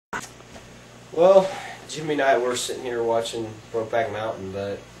Well, Jimmy and I were sitting here watching Brokeback Mountain,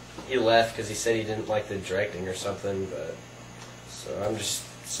 but he left because he said he didn't like the directing or something. But so I'm just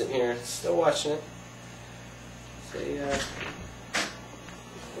sitting here still watching it. So yeah.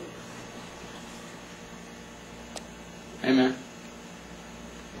 Hey man.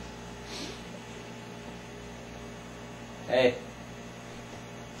 Hey.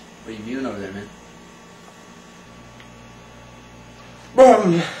 What are you viewing over there, man?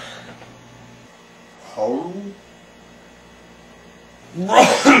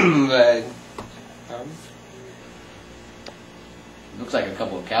 Looks like a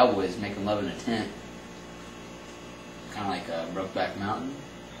couple of cowboys making love in a tent. Kind of like Brokeback Mountain.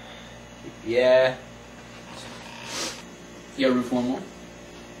 Yeah. You got room for one more?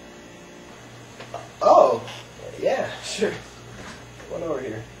 Oh, yeah, sure. Come on over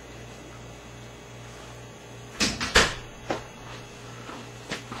here.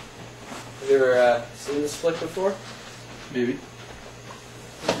 Have you ever seen this flick before? Maybe.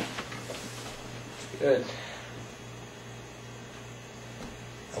 Good.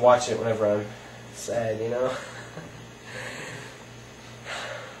 I watch it whenever I'm sad, you know?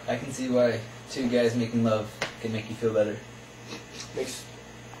 I can see why two guys making love can make you feel better.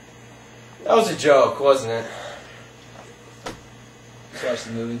 That was a joke, wasn't it? Let's watch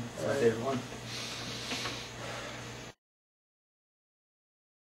the movie. It's my favorite one.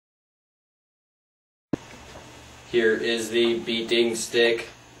 Here is the beating stick.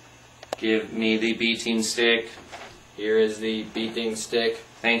 Give me the beating stick. Here is the beating stick.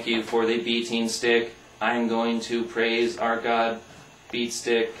 Thank you for the beating stick. I am going to praise our God. Beat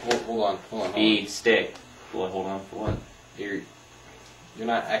stick. Hold on. Beat stick. Hold on for what? You're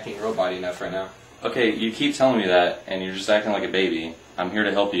not acting robot enough right now. Okay, you keep telling me that, and you're just acting like a baby. I'm here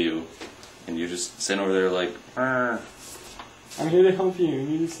to help you, and you're just sitting over there like, Arr. I'm here to help you, and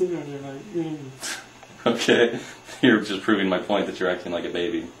you just sit over there like, Okay, you're just proving my point that you're acting like a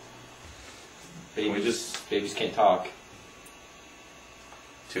baby. Babies can't talk.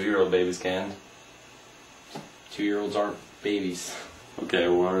 2-year-old babies can. 2-year-olds aren't babies. Okay,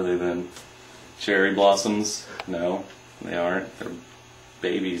 well, what are they then? Cherry blossoms? No, they aren't. They're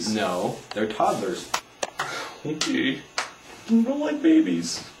babies. No, they're toddlers. Okay. You don't like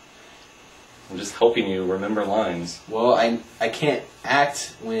babies. I'm just helping you remember lines. Well, I can't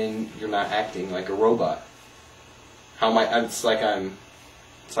act when you're not acting like a robot. How am I? It's like I'm.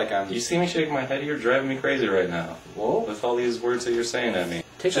 You see me shaking my head? You're driving me crazy right now. Whoa. With all these words that you're saying at me.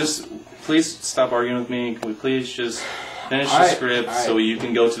 Please stop arguing with me. Can we please just finish the script so you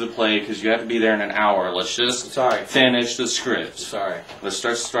can go to the play, because you have to be there in an hour. Let's just finish the script. Sorry. Let's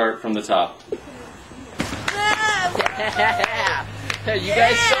start from the top. Yeah! You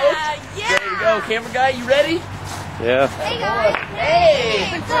guys soaked? Yeah! There you go. Camera guy, you ready? Yeah. Hey guys!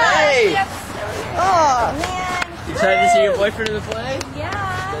 Hey! Hey! Oh man! You excited to see your boyfriend in the play?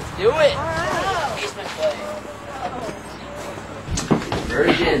 Yeah! Let's do it! Alright! Basement play.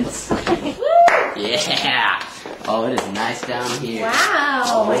 Virgins! Yeah! Oh, it is nice down here. Wow!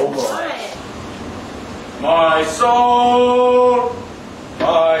 Oh my boy. God! My soul!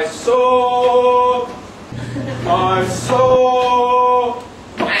 My soul! My soul!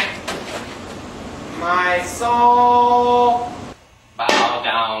 My soul! Bow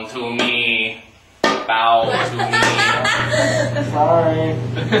down to me. Bow to me. Sorry.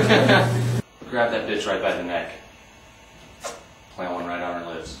 Grab that bitch right by the neck. Plant one right on her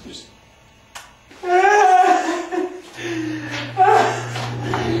lips. Just.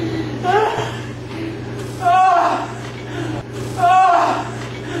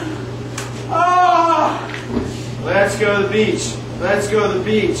 Let's go to the beach. Let's go to the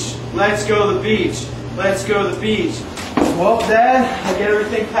beach. Let's go to the beach. Let's go to the beach. Well, Dad, I get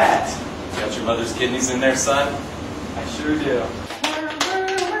everything packed. Got your mother's kidneys in there, son? I sure do.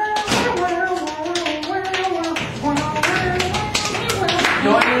 You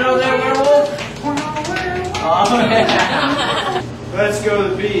want to know that werewolf? Oh, yeah. Let's go to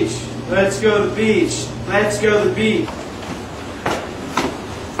the beach. Let's go to the beach. Let's go to the beach.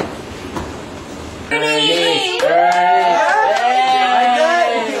 Hey!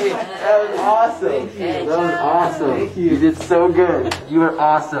 That was awesome. That was awesome. Thank you. You did so good. You were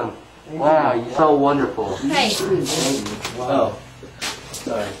awesome. Wow, you're so wonderful. Hey! Wow.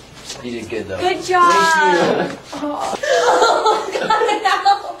 Sorry. You did good though. Good job! Thank you. Oh,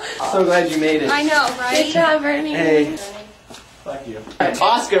 God, So glad you made it. I know, right? Good job, Ernie. Hey. Fuck you.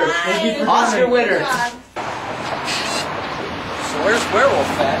 Oscar. Bye. Oscar winner. Good job. So where's Werewolf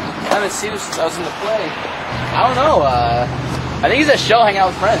at? I haven't seen him since I was in the play. I don't know. I think he's at a show hanging out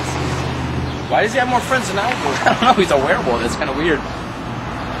with friends. Why does he have more friends than I do? I don't know. He's a werewolf. That's kind of weird.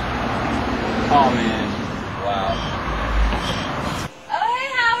 Oh man. Wow. Oh, hey,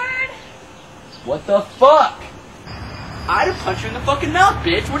 Howard. What the fuck? I'd have punched you in the fucking mouth,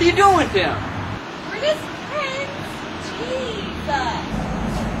 bitch. What are you doing with him? We're just friends. Jesus.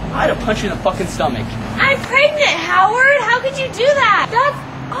 I'd have punched you in the fucking stomach. I'm pregnant, Howard. How could you do that? That's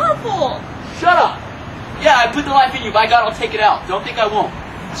awful. Shut up. Yeah, I put the life in you. By God, I'll take it out. Don't think I won't.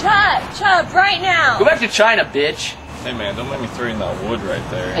 Chubb, right now. Go back to China, bitch. Hey man, don't let me throw you in that wood right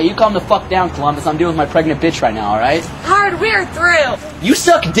there. Hey, you calm the fuck down, Columbus. I'm dealing with my pregnant bitch right now, alright? Howard, we're through. You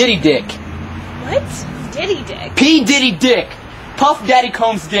suck diddy dick. What? Diddy dick. P. Diddy dick. Puff Daddy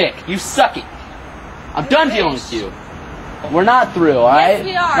Combs dick. You suck it. I'm done dealing with you. We're not through, alright? Yes,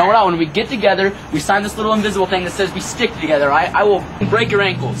 we are. No, we're not. When we get together, we sign this little invisible thing that says we stick together, alright? I will break your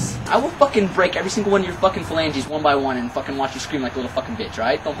ankles. I will fucking break every single one of your fucking phalanges one by one and fucking watch you scream like a little fucking bitch,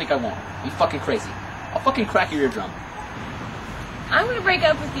 alright? Don't think I won't. You fucking crazy. I'll fucking crack your eardrum. I'm gonna break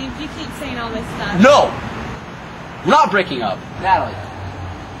up with you if you keep saying all this stuff. No! We're not breaking up. Natalie.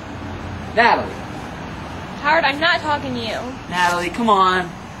 Howard, I'm not talking to you. Natalie, come on.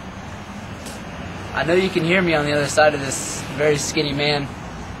 I know you can hear me on the other side of this very skinny man.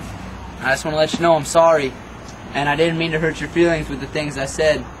 I just want to let you know I'm sorry. And I didn't mean to hurt your feelings with the things I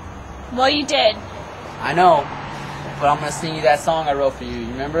said. Well, you did. I know. But I'm going to sing you that song I wrote for you. You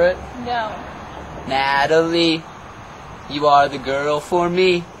remember it? No. Natalie, you are the girl for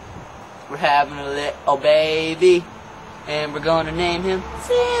me. We're having a little baby. And we're going to name him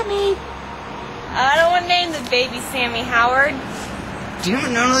Sammy. I don't want to name the baby Sammy, Howard. Do you know,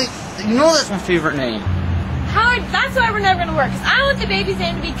 Natalie? You know that's my favorite name. Howard, that's why we're never gonna work. Cause I want the baby's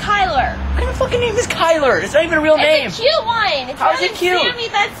name to be Kyler. What kind of fucking name is Kyler? It's not even a real name. It's a cute one. It's How is not it cute? Sammy,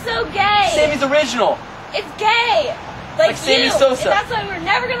 that's so gay. Sammy's original. It's gay. Like Sammy you. Sosa. And that's why we're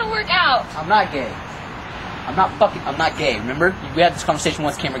never gonna work out. I'm not gay. I'm not gay, remember? We had this conversation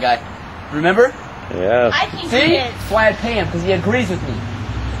once, camera guy. Remember? Yeah. I think See? he is. That's why I pay him, because he agrees with me.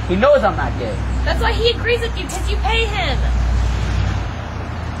 He knows I'm not gay. That's why he agrees with you, because you pay him.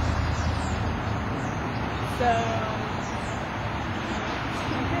 So...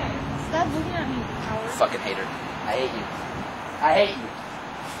 Okay. Stop looking at me, Howard. Fucking hater. I hate you. I hate you.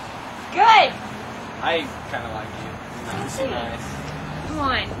 Good. I kind of like you. Come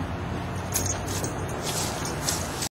on.